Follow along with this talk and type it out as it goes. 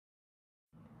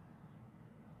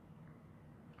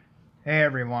Hey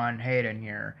everyone, Hayden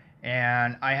here,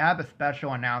 and I have a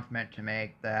special announcement to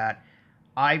make that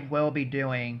I will be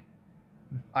doing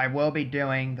I will be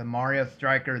doing the Mario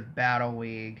Strikers Battle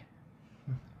League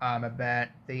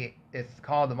event. It's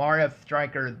called the Mario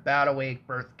Strikers Battle League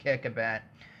First Kick event,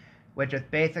 which is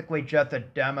basically just a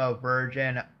demo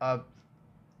version of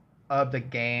the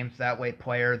games. That way,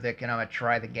 players that can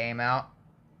try the game out,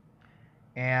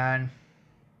 and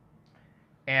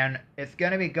it's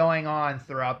going to be going on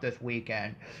throughout this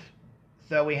weekend.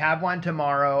 So we have one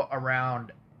tomorrow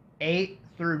around 8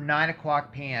 through 9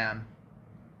 o'clock p.m.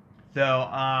 So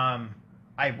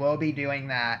I will be doing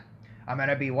that. I'm going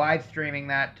to be live streaming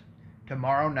that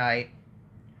tomorrow night.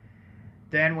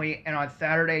 And on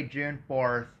Saturday, June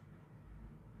 4th,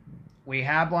 we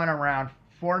have one around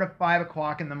 4 to 5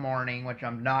 o'clock in the morning, which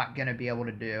I'm not going to be able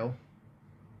to do.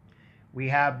 We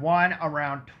have one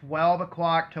around 12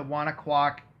 o'clock to 1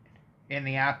 o'clock in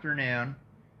the afternoon,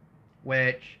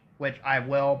 which I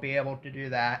will be able to do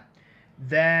that.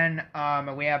 Then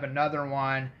we have another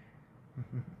one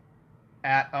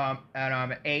at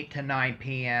 8 to 9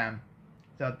 p.m.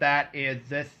 So that is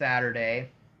this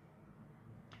Saturday.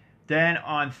 Then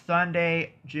on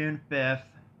Sunday, June 5th,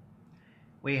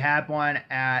 we have one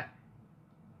at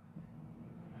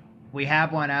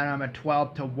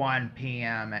 12 to 1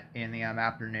 p.m. in the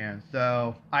afternoon.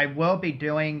 So I will be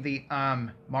doing the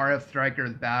Mario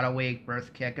Strikers Battle League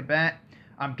First Kick event.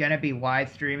 I'm gonna be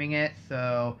live streaming it,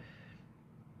 so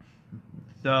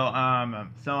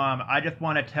I just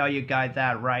want to tell you guys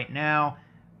that right now.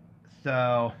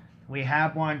 So we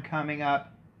have one coming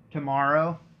up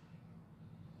tomorrow.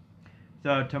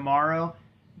 So tomorrow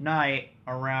night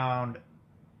around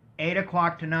 8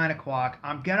 o'clock to 9 o'clock,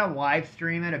 I'm gonna live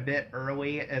stream it a bit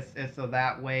early, so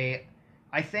that way.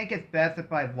 I think it's best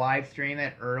if I live stream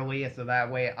it early, so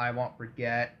that way I won't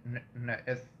forget,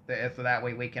 so that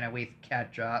way we can at least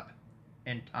catch up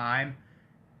in time.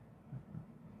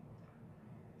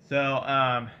 So,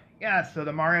 yeah, so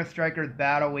the Mario Strikers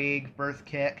Battle League First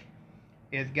Kick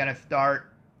is gonna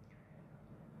start.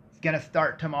 It's gonna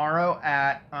start tomorrow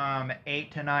at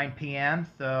 8 to 9 p.m.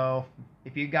 So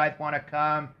if you guys want to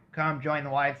come join the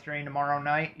live stream tomorrow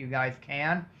night, you guys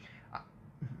can.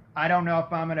 I don't know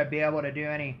if I'm gonna be able to do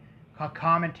any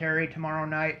commentary tomorrow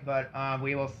night, but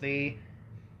we will see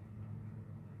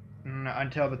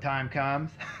until the time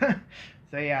comes.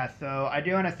 So yeah, so I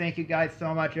do want to thank you guys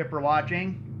so much for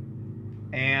watching,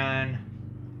 and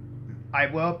I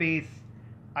will be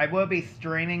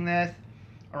streaming this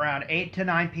around 8 to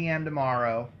 9 p.m.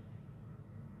 tomorrow.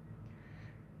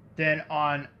 Then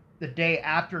on the day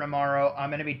after tomorrow, I'm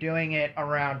going to be doing it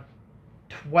around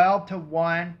 12 to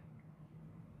 1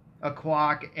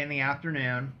 o'clock in the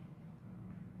afternoon.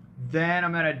 Then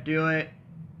I'm going to do it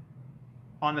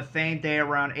on the same day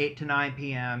around 8 to 9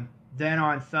 p.m. Then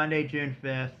on Sunday, June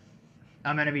 5th,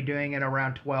 I'm going to be doing it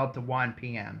around 12 to 1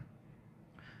 p.m.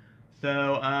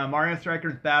 So Mario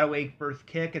Strikers Battle League First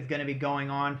Kick is going to be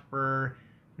going on for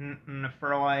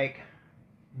like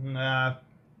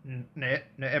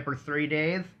for 3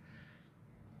 days.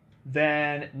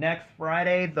 Then next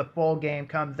Friday, the full game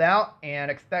comes out,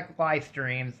 and expect live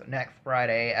streams next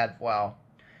Friday as well.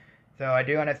 So I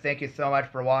do want to thank you so much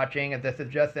for watching. This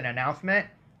is just an announcement.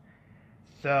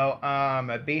 So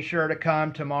be sure to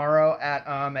come tomorrow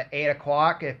at 8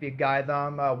 o'clock if you guys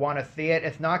want to see it.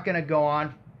 It's not going to go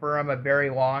on for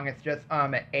very long. It's just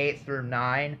 8 through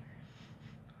 9.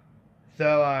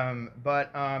 So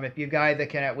if you guys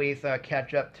can at least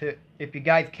catch up to, if you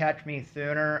guys catch me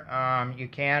sooner, you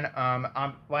can.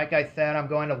 Like I said, I'm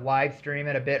going to live stream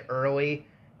it a bit early.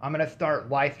 I'm gonna start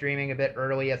live streaming a bit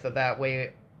early, so that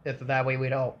way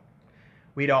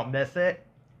we don't miss it.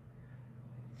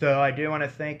 So I do want to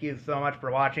thank you so much for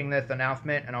watching this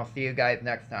announcement, and I'll see you guys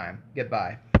next time.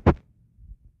 Goodbye.